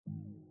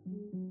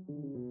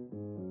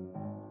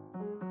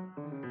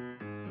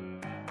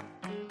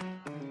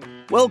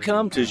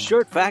Welcome to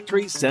Shirt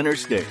Factory Center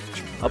Stage,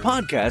 a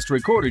podcast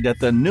recorded at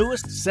the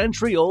newest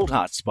century-old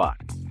hotspot,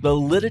 the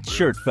Lidditz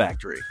Shirt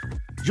Factory.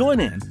 Join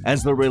in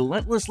as the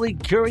relentlessly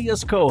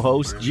curious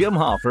co-hosts Jim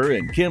Hoffer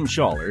and Kim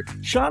Schaller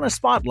shine a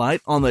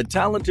spotlight on the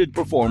talented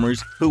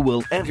performers who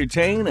will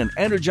entertain and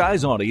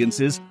energize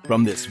audiences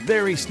from this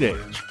very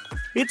stage.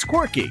 It's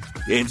quirky,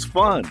 it's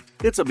fun,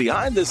 it's a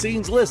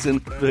behind-the-scenes listen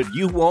that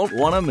you won't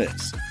want to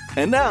miss.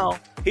 And now,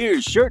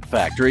 here's Shirt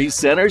Factory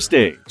Center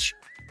Stage.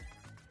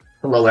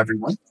 Hello,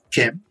 everyone.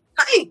 Kim.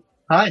 Hi.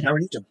 Hi, how are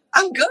you doing?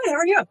 I'm good. How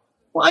are you?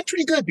 Well, I'm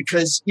pretty good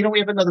because, we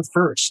have another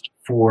first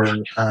for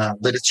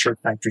Lidditz Shirt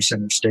Factory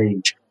Center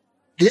Stage.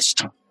 This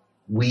time,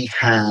 we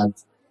have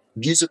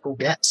musical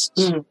guests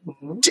to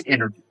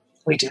interview.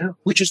 We do.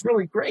 Which is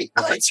really great.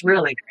 Oh, Right? it's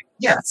really great.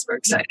 Yeah, it's very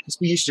exciting. Because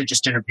we used to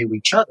just interview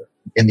each other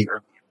in the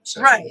early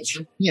episodes.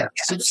 Right. Yeah,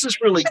 so this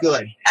is really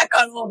good. That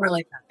got all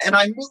really good. And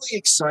I'm really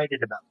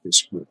excited about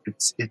this group.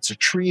 It's a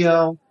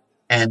trio,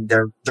 and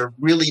they're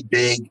really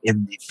big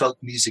in the folk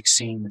music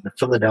scene in the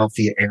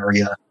Philadelphia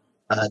area.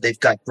 They've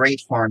got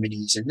great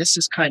harmonies, and this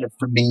is kind of,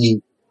 for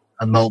me,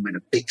 a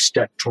big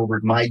step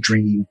toward my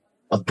dream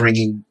of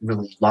bringing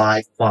really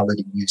live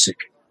quality music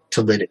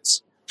to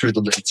Lidditz through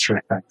the Lidditz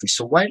Shirt Factory.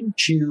 So why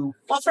don't you...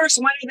 Well, first,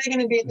 when are they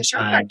going to be at the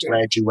Shirt I'm Factory?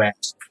 glad you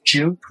asked.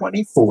 June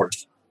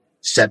 24th,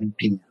 7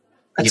 p.m.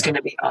 That's going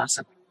to be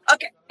awesome.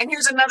 Okay, and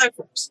here's another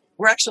first.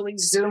 We're actually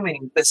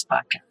Zooming this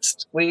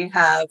podcast.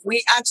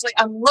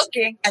 I'm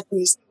looking at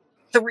these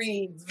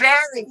three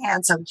very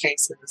handsome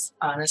faces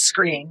on a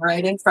screen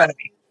right in front of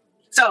me.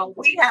 So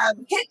we have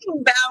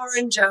Hinton, Bauer,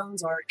 and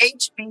Jones, or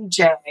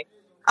HBJ.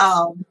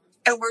 And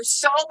we're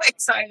so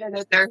excited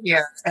that they're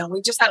here. And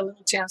we just had a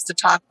little chance to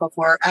talk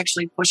before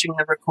actually pushing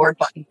the record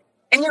button.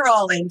 And you're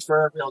all in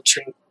for a real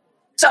treat.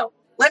 So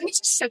let me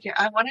just sit here.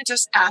 I want to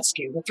just ask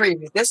you, the three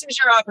of you, this is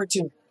your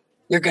opportunity.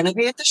 You're going to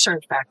be at the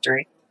Shirt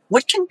Factory.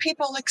 What can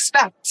people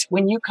expect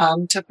when you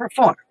come to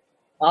perform?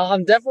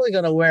 I'm definitely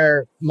going to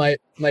wear my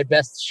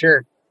best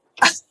shirt.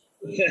 Wow.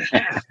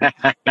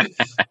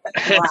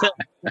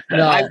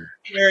 No, I'm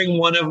wearing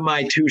one of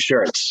my two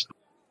shirts.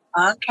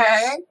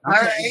 Okay. All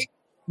right.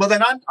 Well,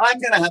 then I'm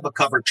going to have a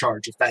cover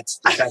charge if that's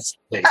the case.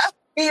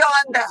 Beyond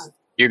that.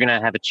 You're going to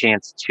have a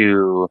chance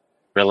to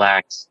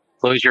relax,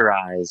 close your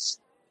eyes,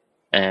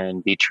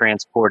 and be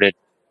transported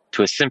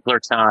to a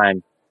simpler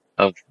time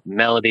of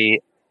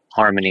melody,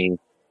 harmony,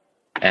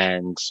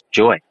 and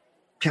joy.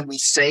 Can we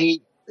say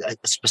a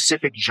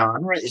specific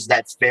genre? Is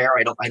that fair?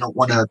 I don't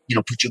want to,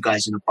 put you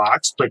guys in a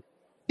box, but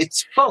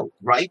it's folk,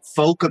 right?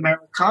 Folk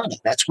Americana.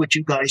 That's what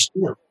you guys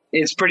do.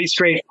 It's pretty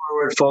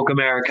straightforward folk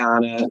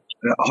Americana,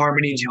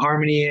 harmony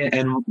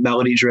and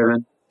melody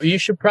driven. you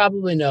should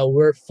probably know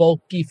we're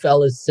folky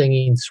fellas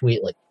singing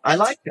sweetly. I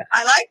like that.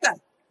 I like that.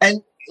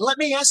 And let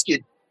me ask you,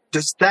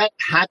 does that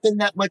happen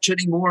that much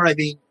anymore? I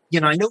mean,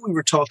 I know we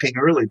were talking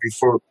earlier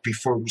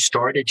before we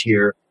started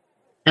here,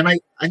 and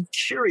I'm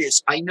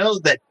curious. I know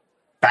that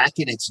back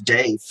in its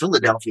day,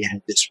 Philadelphia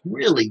had this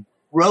really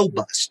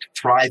robust,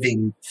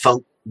 thriving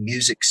folk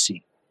music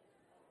scene.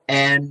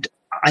 And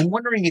I'm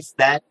wondering if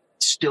that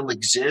still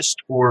exists,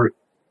 or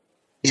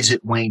is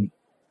it waning?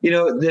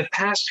 The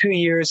past 2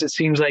 years, it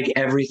seems like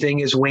everything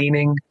is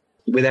waning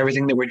with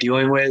everything that we're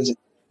dealing with.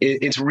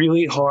 It's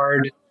really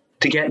hard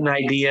to get an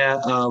idea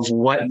of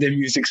what the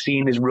music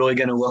scene is really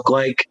going to look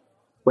like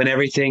when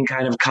everything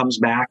kind of comes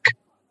back.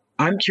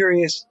 I'm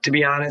curious, to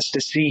be honest,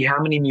 to see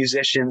how many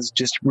musicians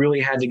just really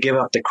had to give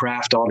up the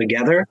craft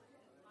altogether,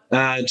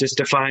 just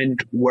to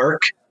find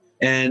work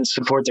and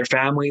support their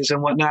families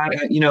and whatnot.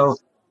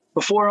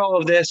 Before all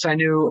of this, I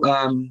knew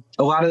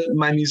a lot of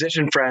my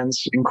musician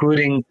friends,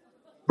 including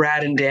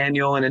Brad and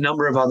Daniel and a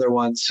number of other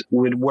ones,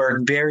 would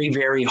work very,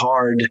 very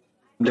hard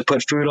to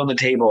put food on the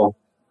table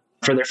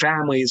for their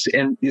families.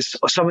 And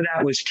some of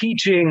that was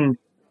teaching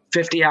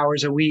 50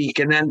 hours a week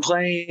and then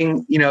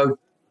playing,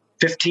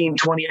 15,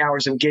 20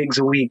 hours of gigs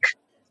a week.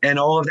 And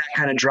all of that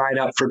kind of dried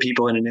up for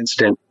people in an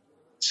instant.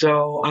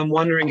 So I'm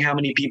wondering how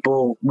many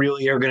people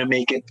really are going to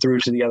make it through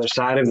to the other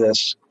side of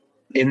this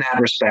in that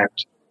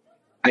respect.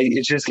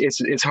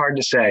 It's hard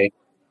to say.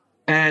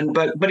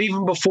 But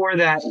even before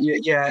that,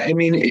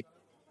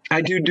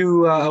 I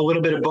do a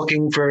little bit of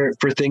booking for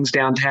things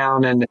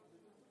downtown, and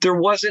there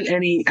wasn't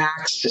any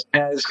acts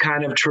as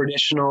kind of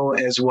traditional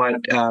as what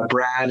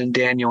Brad and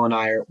Daniel and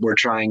I are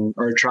trying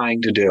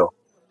to do.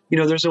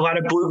 There's a lot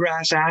of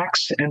bluegrass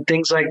acts and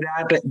things like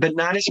that, but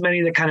not as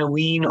many that kind of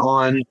lean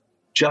on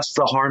just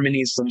the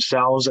harmonies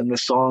themselves and the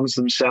songs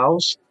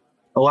themselves.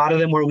 A lot of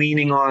them were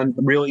leaning on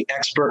really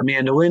expert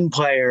mandolin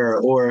player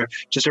or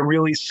just a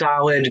really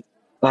solid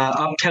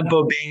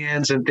up-tempo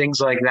bands and things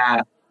like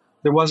that.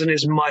 There wasn't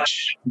as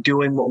much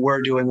doing what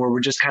we're doing, where we're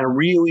just kind of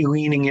really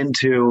leaning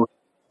into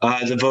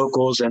the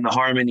vocals and the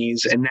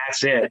harmonies, and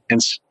that's it,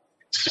 and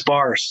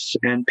sparse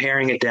and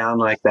paring it down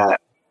like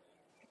that.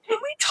 Can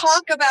we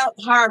talk about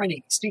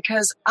harmonies?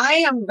 Because I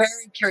am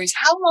very curious.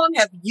 How long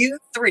have you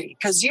three,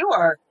 because you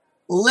are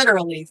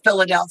literally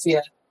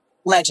Philadelphia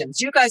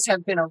legends. You guys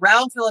have been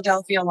around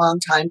Philadelphia a long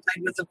time,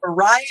 played with a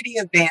variety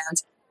of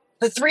bands.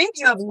 The three of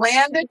you have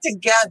landed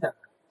together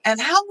And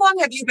how long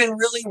have you been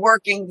really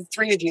working, the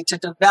three of you, to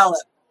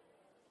develop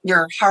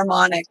your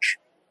harmonic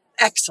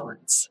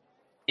excellence?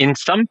 In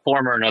some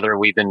form or another,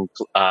 we've been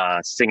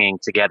singing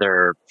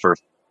together for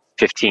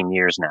 15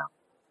 years now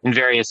in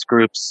various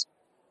groups.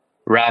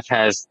 Raph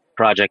has a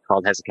project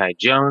called Hezekiah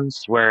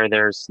Jones, where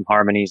there's some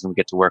harmonies and we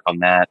get to work on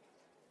that.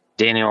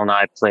 Daniel and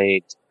I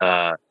play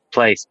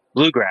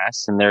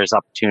bluegrass, and there's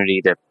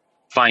opportunity to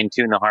fine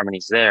tune the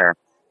harmonies there.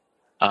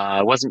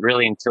 It wasn't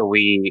really until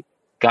we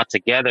got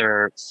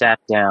together, sat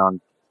down,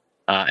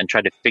 and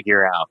tried to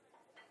figure out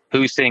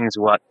who sings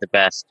what the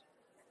best.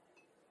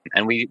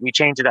 And we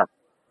change it up.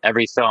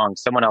 Every song,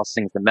 someone else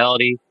sings the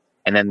melody,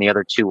 and then the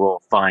other two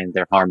will find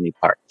their harmony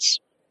parts.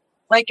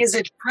 Like, is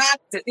it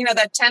practice? You know,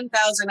 that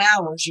 10,000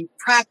 hours, you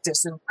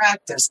practice and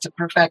practice to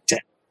perfect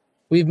it.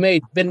 We've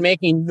been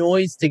making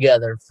noise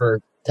together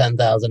for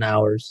 10,000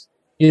 hours.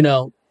 You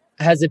know,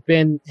 has it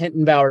been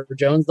Hinton, Bauer,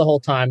 Jones the whole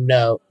time?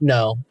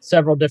 No.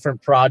 Several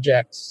different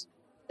projects.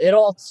 It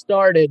all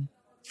started,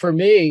 for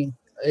me,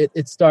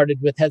 it started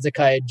with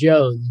Hezekiah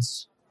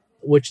Jones,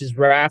 which is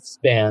Raph's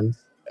band.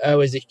 I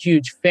was a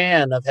huge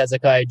fan of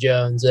Hezekiah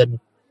Jones and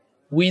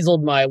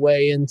weaseled my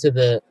way into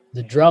the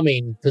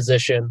drumming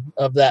position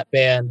of that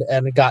band,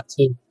 and got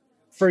to,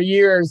 for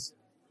years,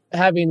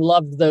 having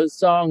loved those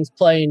songs,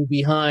 playing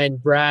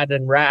behind Brad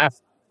and Raph,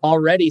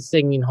 already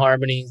singing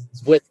harmonies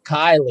with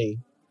Kylie.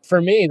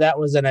 For me, that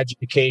was an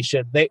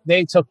education.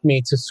 They took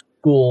me to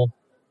school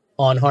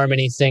on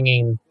harmony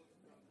singing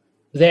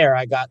there.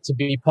 I got to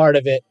be part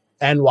of it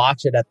and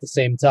watch it at the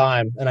same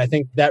time. And I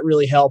think that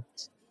really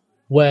helped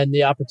when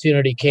the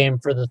opportunity came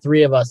for the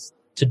three of us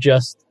to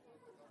just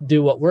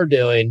do what we're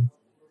doing.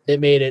 It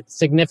made it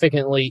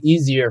significantly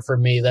easier for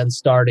me than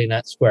starting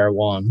at square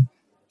one.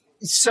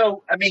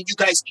 So, I mean, you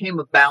guys came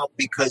about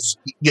because,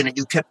 you know,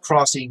 you kept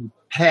crossing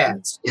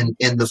paths in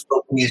the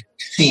folk music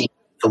scene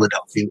in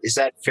Philadelphia. Is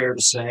that fair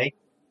to say?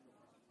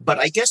 But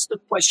I guess the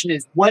question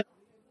is, what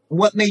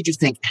made you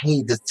think,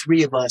 hey, the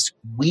three of us,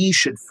 we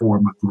should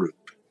form a group?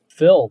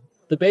 Phil,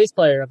 the bass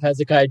player of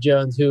Hezekiah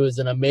Jones, who is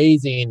an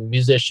amazing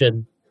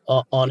musician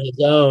on his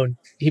own.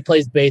 He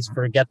plays bass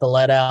for Get the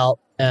Let Out,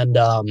 and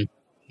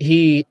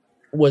he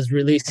was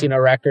releasing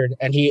a record,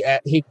 and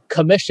he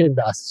commissioned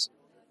us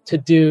to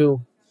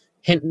do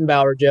Hinton,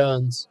 Bauer,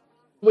 Jones.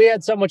 We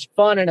had so much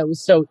fun, and it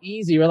was so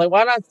easy. We're like,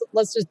 why not?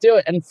 Let's just do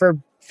it. And for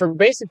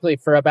basically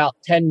for about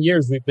 10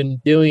 years, we've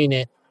been doing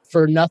it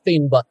for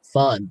nothing but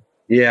fun.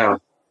 Yeah.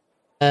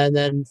 And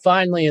then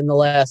finally, in the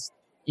last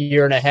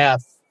year and a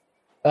half,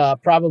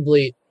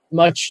 probably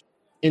much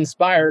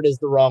inspired is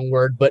the wrong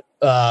word, but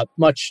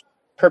much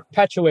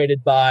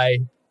perpetuated by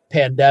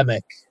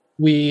pandemic,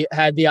 we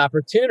had the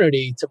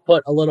opportunity to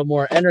put a little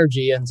more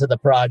energy into the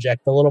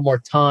project, a little more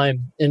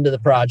time into the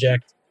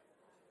project.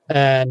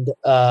 And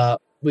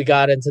we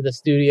got into the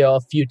studio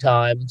a few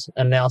times,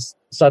 and now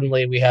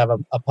suddenly we have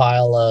a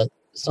pile of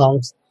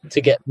songs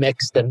to get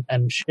mixed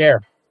and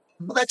share.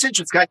 Well, that's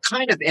interesting. That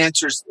kind of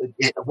answers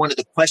one of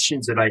the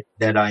questions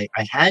that I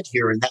had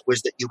here, and that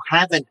was that you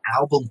have an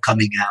album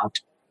coming out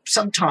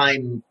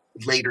sometime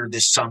later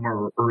this summer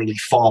or early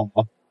fall.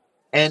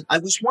 And I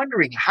was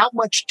wondering, how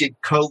much did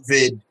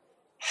COVID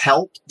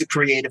help the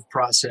creative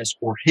process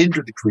or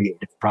hinder the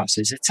creative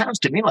process? It sounds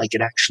to me like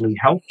it actually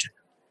helped.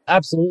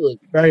 Absolutely.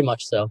 Very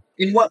much so.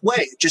 In what way?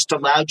 It just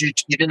allowed you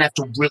didn't have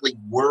to really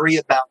worry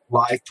about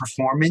live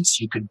performance.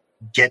 You could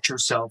get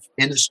yourself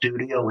in the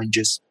studio and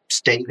just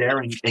stay there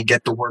and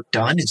get the work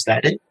done. Is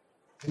that it?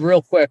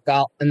 Real quick,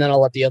 and then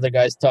I'll let the other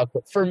guys talk.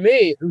 But for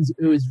me,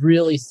 it was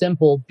really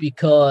simple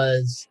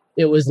because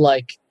it was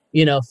like,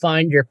 you know,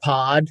 find your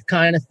pod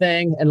kind of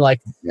thing. And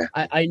like, yeah.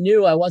 I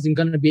knew I wasn't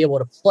going to be able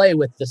to play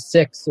with the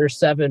 6 or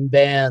 7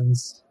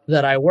 bands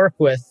that I work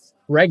with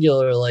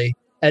regularly.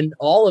 And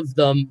all of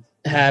them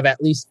have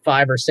at least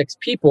 5 or 6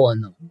 people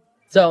in them.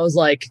 So it was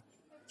like,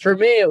 for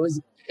me,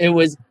 it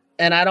was,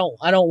 and I don't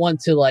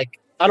want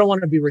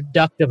to be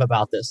reductive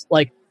about this.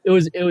 Like, it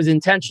was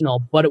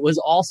intentional, but it was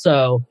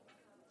also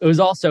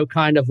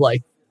kind of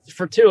like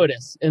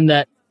fortuitous in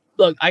that,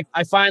 look,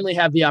 I finally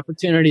have the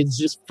opportunity to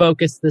just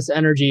focus this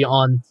energy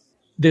on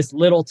this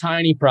little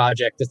tiny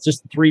project. It's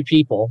just 3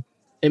 people.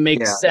 It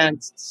makes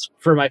sense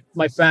for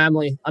my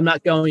family. I'm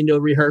not going to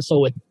a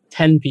rehearsal with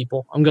 10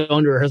 people. I'm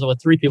going to a rehearsal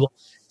with 3 people.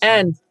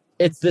 And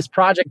it's this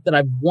project that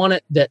I've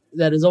wanted that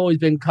has always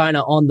been kind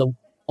of on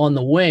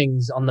the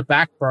wings, on the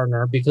back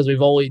burner, because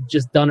we've always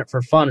just done it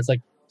for fun. It's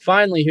like,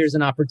 finally, here's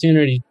an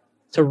opportunity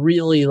to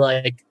really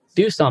like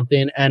do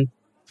something. And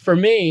for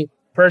me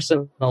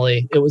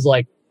personally, it was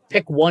like,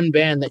 pick one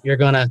band that you're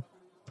going to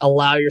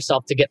allow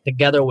yourself to get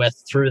together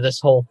with through this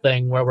whole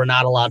thing where we're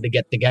not allowed to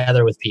get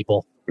together with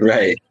people.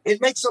 Right.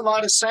 It makes a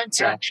lot of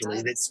sense,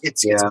 actually.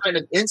 It's kind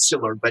of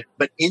insular, but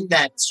in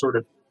that sort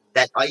of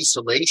that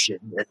isolation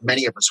that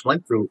many of us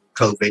went through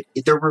COVID,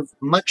 there were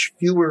much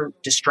fewer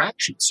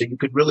distractions, so you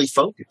could really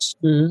focus.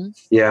 Mm-hmm.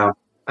 Yeah.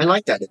 I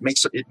like that. It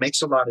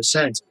makes a lot of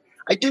sense.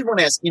 I did want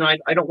to ask,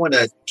 I don't want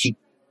to keep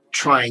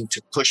trying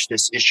to push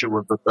this issue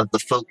of the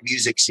folk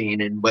music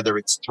scene and whether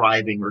it's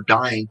thriving or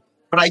dying,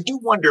 but I do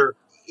wonder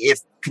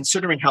if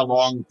considering how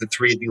long the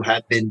three of you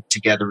have been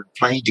together and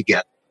playing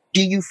together,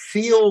 do you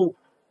feel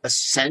a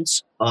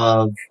sense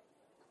of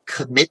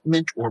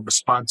commitment or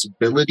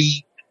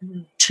responsibility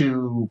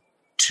to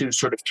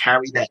sort of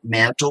carry that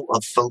mantle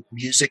of folk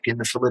music in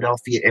the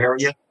Philadelphia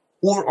area?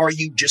 Or are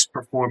you just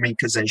performing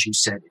because, as you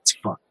said, it's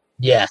fun?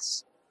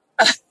 Yes.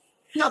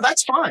 No,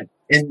 that's fine.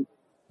 And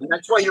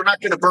that's why you're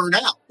not going to burn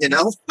out, you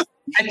know?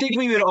 I think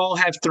we would all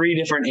have three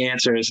different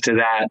answers to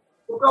that.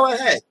 Well, go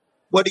ahead.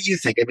 What do you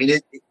think? I mean,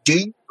 do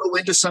you go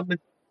into something?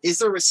 Is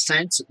there a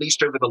sense, at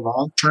least over the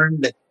long term,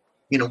 that,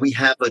 you know, we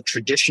have a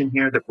tradition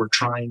here that we're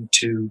trying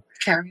to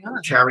Carry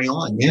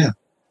on. Yeah.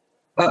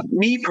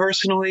 Me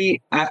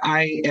personally,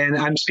 and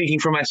I'm speaking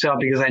for myself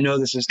because I know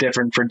this is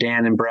different for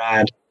Dan and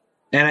Brad.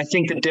 And I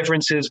think the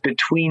differences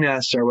between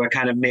us are what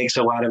kind of makes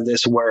a lot of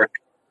this work.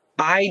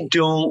 I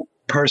don't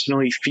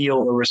personally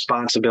feel a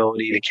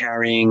responsibility to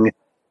carrying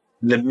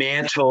the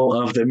mantle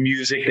of the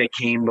music that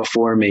came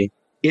before me.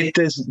 It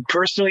does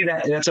personally,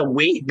 that's a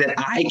weight that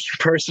I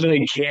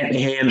personally can't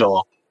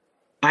handle.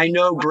 I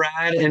know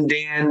Brad and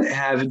Dan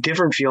have a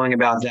different feeling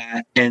about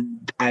that,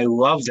 and I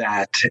love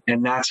that.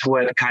 And that's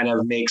what kind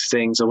of makes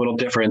things a little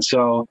different.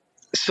 So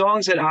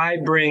songs that I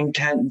bring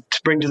to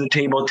the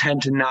table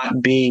tend to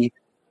not be,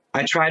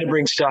 I try to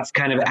bring stuff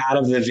kind of out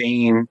of the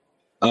vein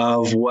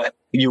of what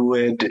you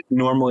would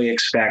normally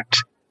expect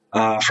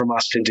from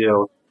us to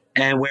do.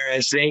 And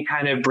whereas they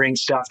kind of bring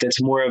stuff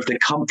that's more of the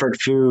comfort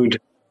food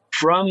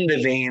from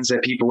the veins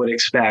that people would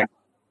expect.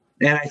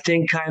 And I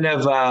think kind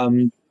of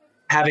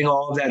having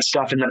all of that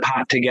stuff in the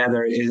pot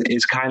together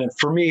is kind of,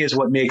 for me, is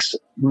what makes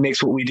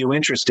what we do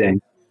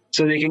interesting.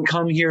 So they can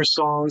come hear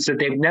songs that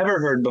they've never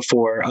heard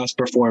before us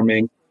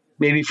performing,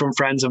 maybe from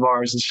friends of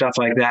ours and stuff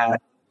like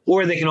that.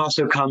 Or they can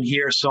also come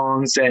hear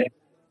songs that,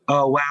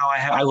 oh, wow,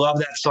 I love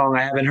that song.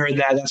 I haven't heard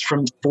that. That's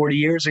from 40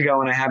 years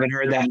ago, and I haven't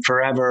heard that in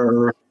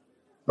forever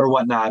or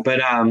whatnot.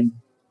 But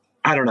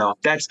I don't know.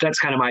 That's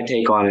kind of my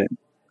take on it.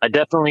 I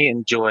definitely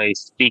enjoy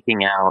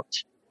speaking out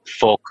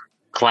folk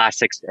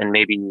classics and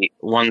maybe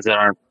ones that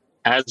aren't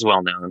as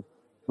well known,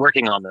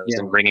 working on those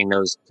and bringing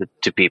those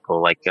to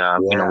people. Like,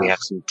 you know, we have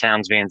some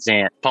Townes Van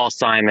Zandt, Paul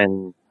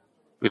Simon.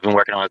 We've been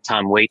working on a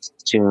Tom Waits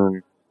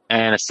tune.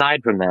 And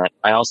aside from that,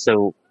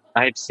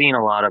 I've seen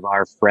a lot of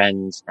our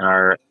friends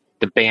and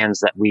the bands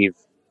that we've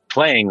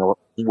playing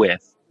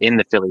with in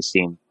the Philly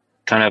scene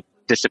kind of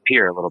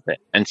disappear a little bit.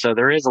 And so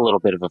there is a little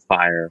bit of a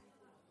fire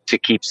to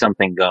keep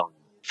something going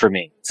for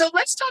me. So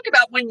let's talk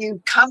about when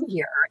you come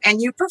here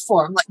and you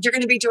perform. Like, you're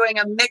going to be doing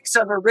a mix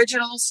of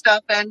original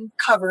stuff and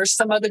covers,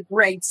 some of the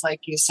greats,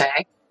 like you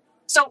say.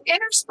 So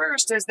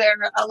interspersed, is there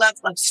a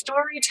level of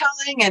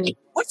storytelling? And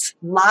what's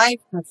live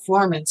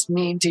performance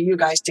mean to you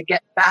guys to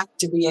get back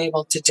to be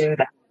able to do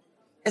that?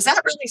 Is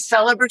that really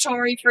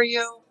celebratory for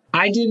you?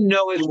 I didn't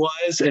know it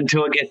was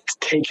until it gets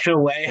taken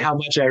away how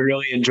much I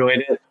really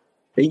enjoyed it.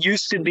 It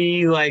used to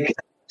be like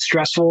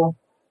stressful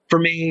for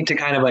me to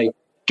kind of like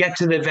get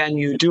to the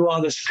venue, do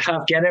all the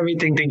stuff, get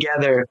everything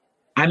together.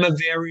 I'm a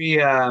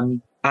very,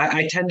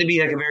 I tend to be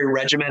like a very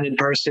regimented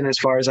person as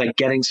far as like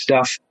getting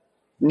stuff,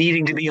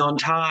 needing to be on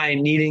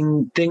time,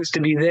 needing things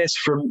to be this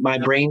for my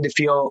brain to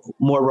feel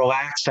more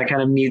relaxed. I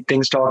kind of need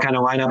things to all kind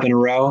of line up in a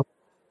row.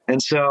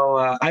 And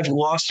so I've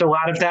lost a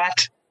lot of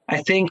that.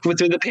 I think through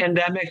the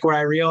pandemic, where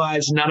I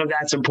realized none of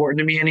that's important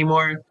to me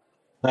anymore.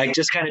 Like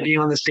just kind of being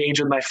on the stage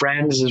with my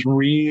friends is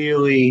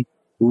really,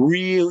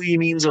 really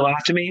means a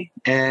lot to me.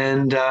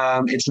 And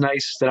it's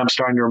nice that I'm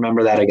starting to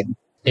remember that again.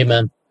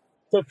 Amen.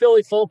 So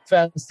Philly Folk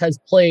Fest has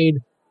played,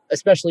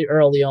 especially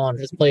early on,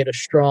 has played a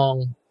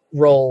strong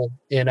role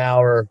in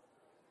our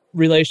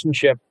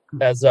relationship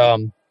as,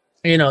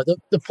 you know,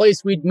 the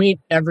place we'd meet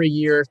every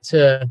year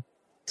to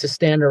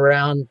stand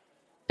around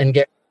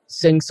and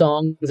sing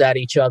songs at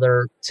each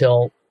other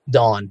till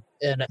dawn.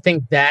 And I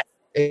think that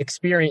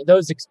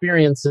those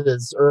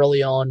experiences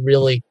early on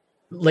really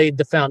laid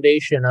the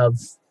foundation of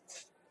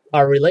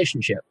our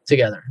relationship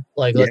together.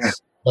 Like,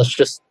 let's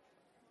just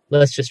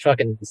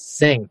fucking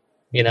sing,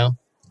 you know,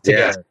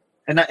 together.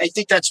 Yeah. And I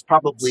think that's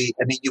probably,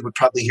 I mean, you would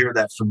probably hear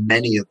that from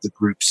many of the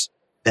groups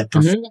that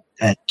perform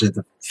at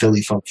the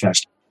Philly Folk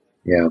Fest.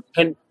 Yeah.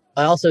 And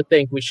I also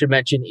think we should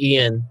mention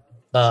Ian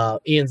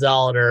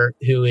Zollider,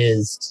 who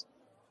is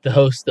the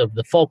host of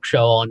the folk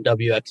show on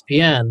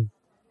WXPN,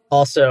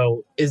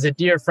 also is a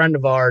dear friend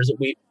of ours.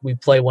 We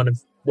play one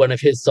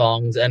of his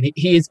songs, and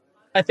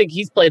I think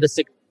he's played a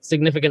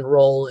significant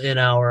role in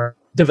our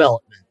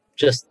development,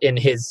 just in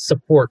his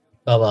support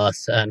of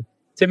us. And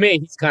to me,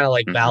 he's kind of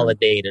like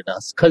validated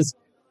us, because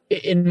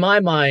in my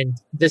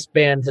mind, this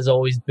band has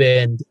always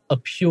been a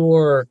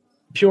pure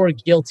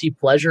guilty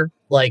pleasure.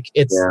 Like,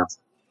 it's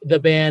the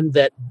band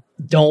that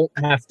don't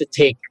have to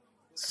take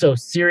so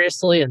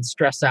seriously and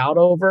stress out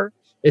over.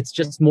 It's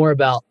just more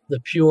about the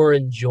pure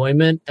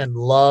enjoyment and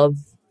love.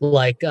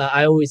 Like,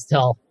 I always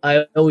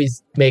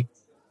make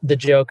the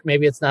joke,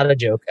 maybe it's not a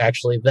joke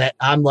actually, that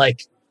I'm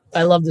like,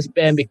 I love this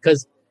band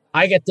because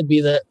I get to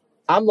be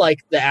I'm like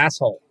the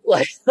asshole.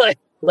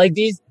 Like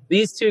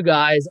these two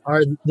guys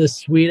are the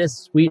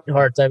sweetest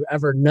sweethearts I've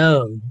ever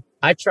known.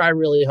 I try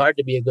really hard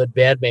to be a good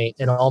bandmate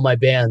in all my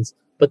bands,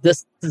 but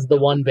this is the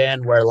one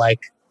band where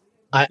like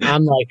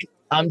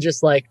I'm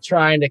just like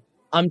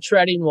I'm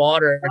treading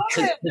water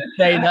to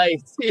stay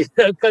nice,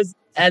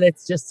 and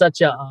it's just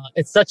such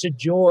a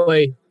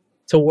joy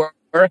to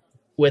work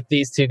with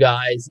these two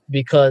guys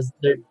because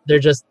they're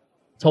just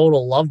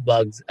total love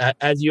bugs,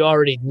 as you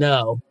already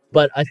know.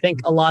 But I think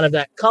a lot of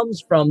that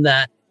comes from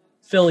that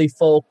Philly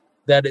folk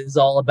that is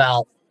all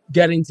about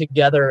getting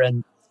together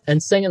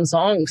and singing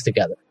songs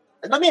together.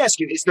 And let me ask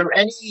you, is there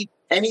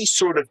any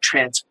sort of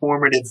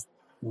transformative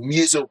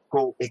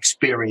musical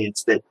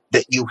experience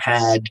that you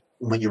had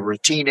when you were a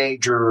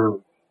teenager,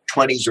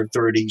 20s or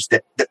 30s,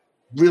 that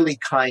really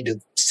kind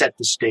of set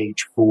the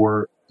stage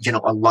for,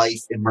 a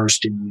life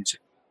immersed in music?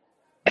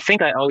 I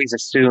think I always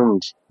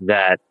assumed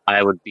that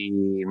I would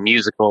be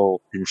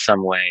musical in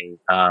some way.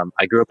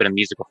 I grew up in a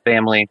musical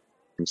family,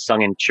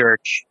 sung in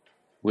church,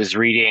 was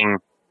reading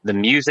the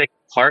music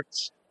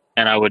parts,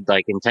 and I would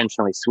like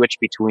intentionally switch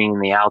between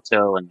the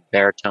alto and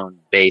baritone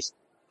bass.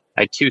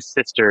 I had two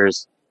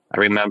sisters. I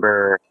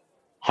remember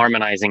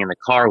harmonizing in the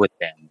car with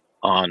them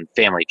on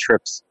family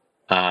trips.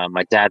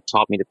 My dad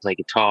taught me to play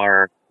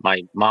guitar.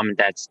 My mom and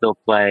dad still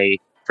play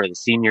for the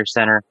senior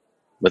center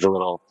with a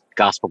little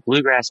gospel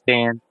bluegrass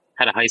band.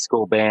 Had a high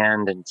school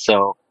band, and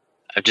so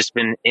I've just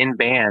been in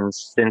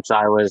bands since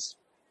I was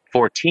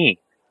 14.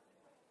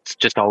 It's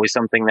just always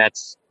something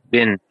that's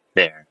been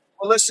there.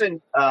 Well,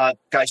 listen,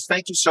 guys,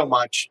 thank you so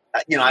much.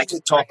 I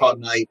could talk all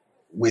night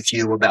with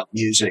you about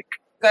music.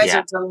 You guys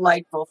are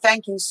delightful.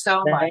 Thank you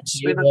so much.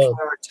 We look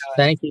forward to it.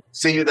 Thank you.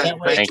 See you then.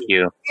 Thank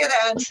you. See you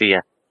then. See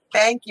ya.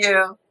 Thank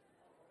you.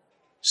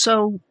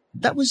 So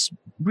that was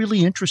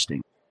really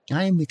interesting.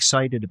 I am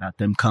excited about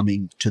them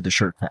coming to the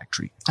Shirt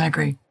Factory. I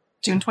agree.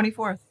 June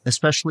 24th.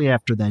 Especially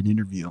after that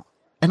interview.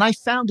 And I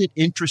found it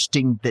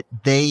interesting that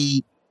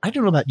I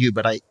don't know about you,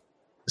 but I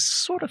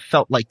sort of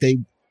felt like they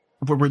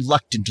were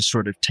reluctant to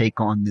sort of take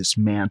on this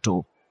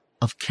mantle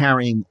of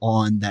carrying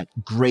on that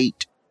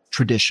great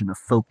tradition of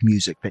folk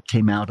music that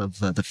came out of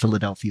the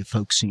Philadelphia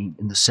folk scene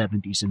in the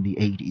 70s and the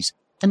 80s.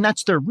 And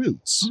that's their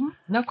roots.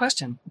 Mm-hmm. No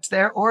question. It's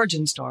their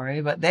origin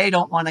story, but they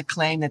don't want to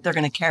claim that they're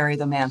going to carry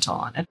the mantle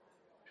on it.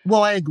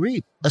 Well, I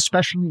agree,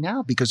 especially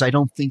now, because I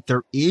don't think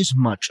there is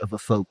much of a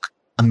folk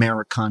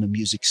Americana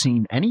music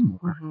scene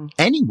anymore,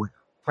 anywhere.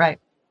 Right.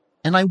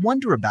 And I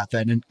wonder about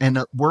that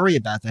and worry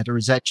about that, or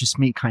is that just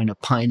me kind of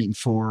pining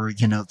for,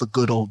 the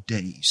good old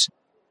days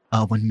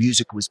when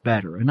music was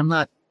better? And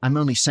I'm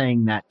only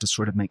saying that to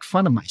sort of make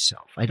fun of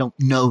myself. I don't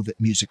know that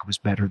music was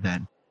better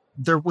then.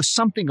 There was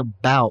something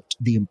about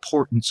the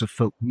importance of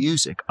folk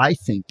music, I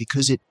think,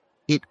 because it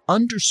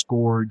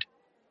underscored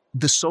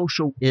the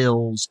social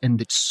ills and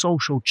the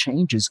social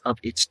changes of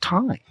its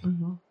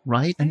time,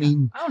 right? Yeah. I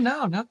mean... Oh,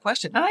 no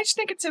question. And I just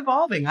think it's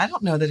evolving. I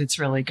don't know that it's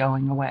really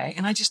going away,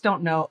 and I just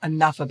don't know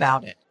enough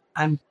about it.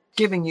 I'm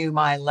giving you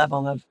my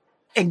level of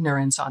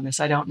ignorance on this.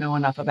 I don't know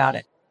enough about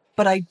it.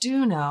 But I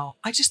do know,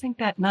 I just think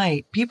that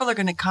night, people are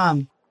going to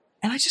come,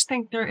 and I just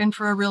think they're in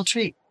for a real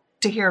treat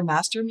to hear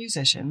master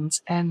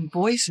musicians and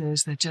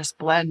voices that just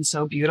blend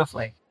so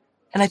beautifully.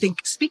 And I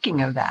think, speaking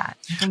of that,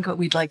 I think what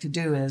we'd like to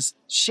do is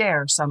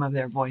share some of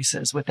their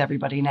voices with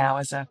everybody now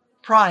as a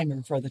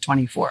primer for the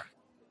 24th.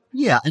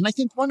 Yeah, and I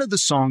think one of the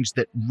songs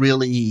that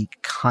really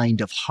kind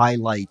of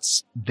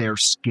highlights their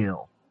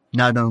skill,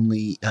 not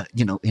only,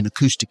 in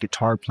acoustic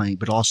guitar playing,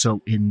 but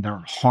also in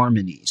their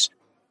harmonies,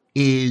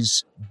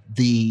 is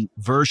the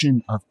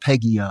version of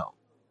Peggy O.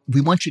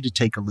 We want you to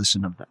take a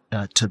listen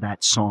to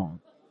that song.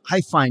 I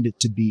find it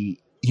to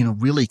be,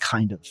 really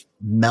kind of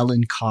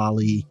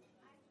melancholy,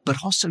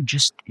 but also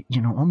just,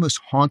 almost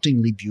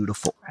hauntingly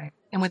beautiful. Right.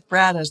 And with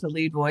Brad as the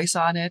lead voice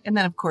on it, and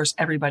then, of course,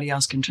 everybody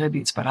else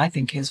contributes, but I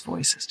think his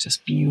voice is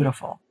just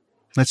beautiful.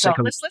 Let's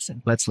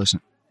listen. Let's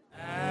listen.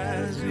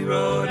 As we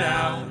rode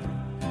out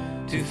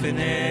to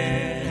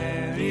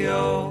Venerio,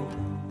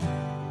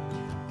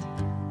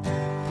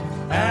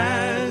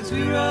 as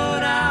we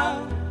rode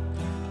out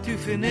to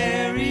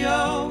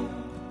Venerio,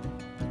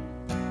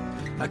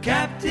 our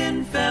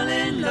captain fell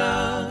in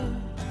love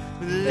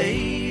with a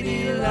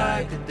lady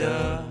like a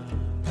dove,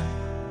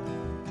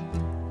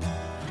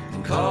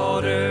 and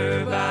called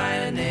her by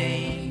a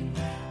name,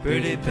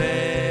 pretty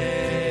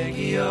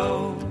Peggy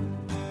O.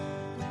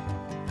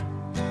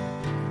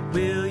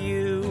 Will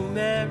you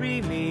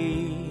marry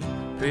me,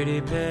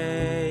 pretty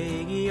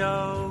Peggy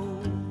O?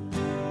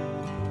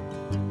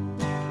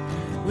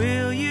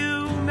 Will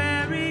you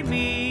marry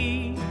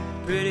me,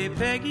 pretty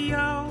Peggy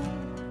O?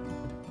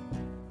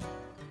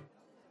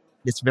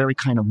 It's very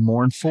kind of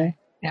mournful.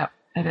 Yeah,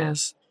 it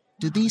is.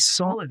 Do these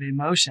songs... Full of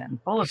emotion,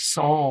 full of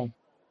soul.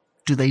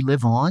 Do they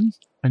live on?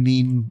 I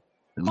mean,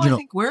 I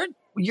think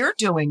you're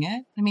doing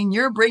it. I mean,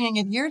 you're bringing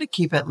it here to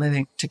keep it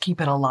living, to keep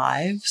it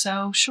alive.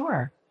 So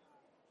sure.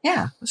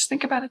 Yeah, let's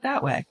think about it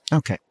that way.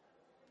 Okay.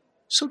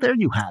 So there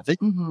you have it.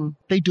 Mm-hmm.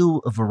 They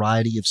do a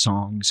variety of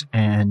songs,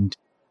 and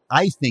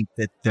I think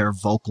that their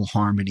vocal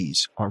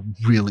harmonies are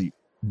really,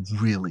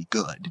 really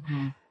good.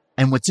 Mm-hmm.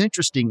 And what's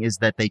interesting is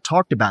that they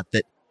talked about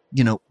that,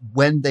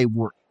 when they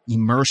were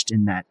immersed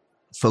in that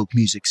folk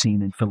music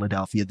scene in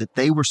Philadelphia, that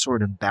they were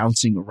sort of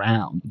bouncing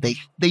around.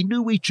 They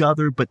knew each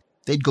other, but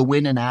they'd go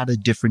in and out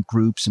of different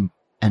groups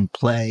and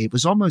play. It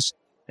was almost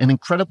an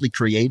incredibly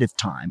creative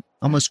time,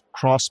 almost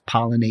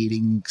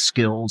cross-pollinating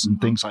skills and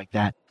things like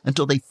that,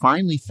 until they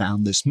finally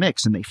found this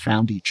mix and they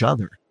found each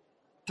other.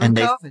 Through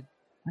COVID.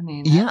 I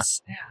mean,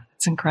 it's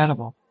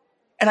incredible.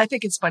 And I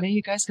think it's funny,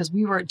 you guys, because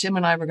Jim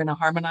and I were going to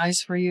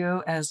harmonize for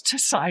you as to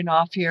sign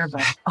off here,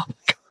 but oh my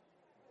God.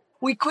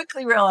 We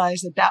quickly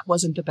realized that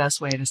wasn't the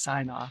best way to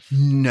sign off.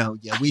 No,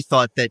 yeah. We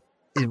thought that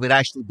it would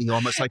actually be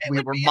almost like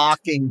we were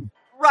mocking.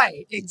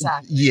 Right,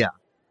 exactly. Yeah.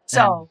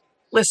 So,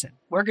 listen,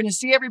 we're going to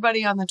see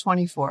everybody on the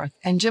 24th.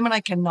 And Jim and I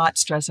cannot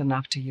stress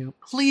enough to you,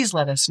 please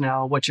let us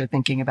know what you're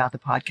thinking about the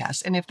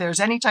podcast. And if there's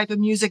any type of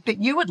music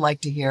that you would like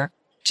to hear,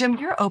 Jim,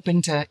 you're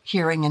open to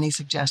hearing any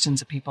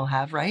suggestions that people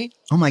have, right?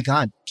 Oh my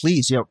God,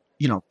 please,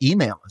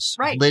 email us.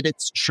 Right.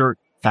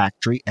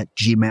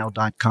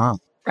 lidditshirtfactory@gmail.com.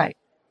 Right.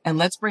 And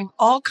let's bring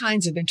all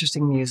kinds of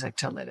interesting music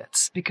to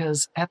Lidditz,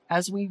 because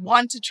as we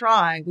want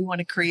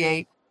to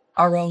create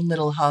our own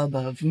little hub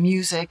of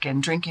music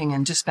and drinking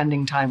and just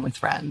spending time with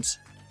friends.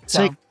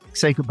 So,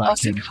 say goodbye,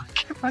 Kim.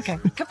 Okay.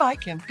 Goodbye,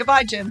 Kim.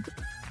 Goodbye, Jim.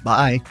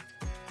 Bye.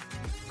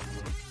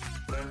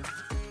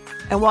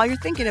 And while you're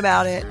thinking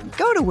about it,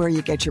 go to where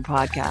you get your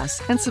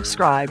podcasts and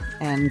subscribe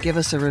and give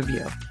us a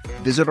review.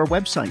 Visit our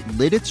website,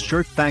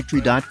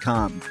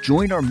 lidditshirtfactory.com.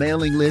 Join our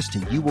mailing list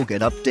and you will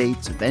get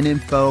updates, event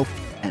info,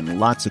 and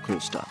lots of cool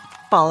stuff.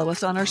 Follow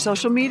us on our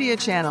social media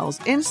channels,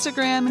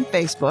 Instagram and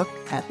Facebook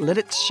at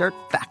Lidditz Shirt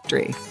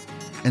Factory.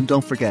 And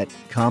don't forget,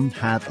 come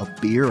have a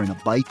beer and a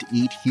bite to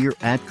eat here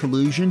at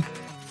Collusion,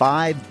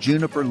 5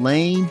 Juniper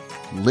Lane,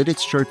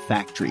 Lidditz Shirt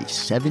Factory,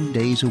 7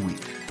 days a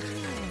week.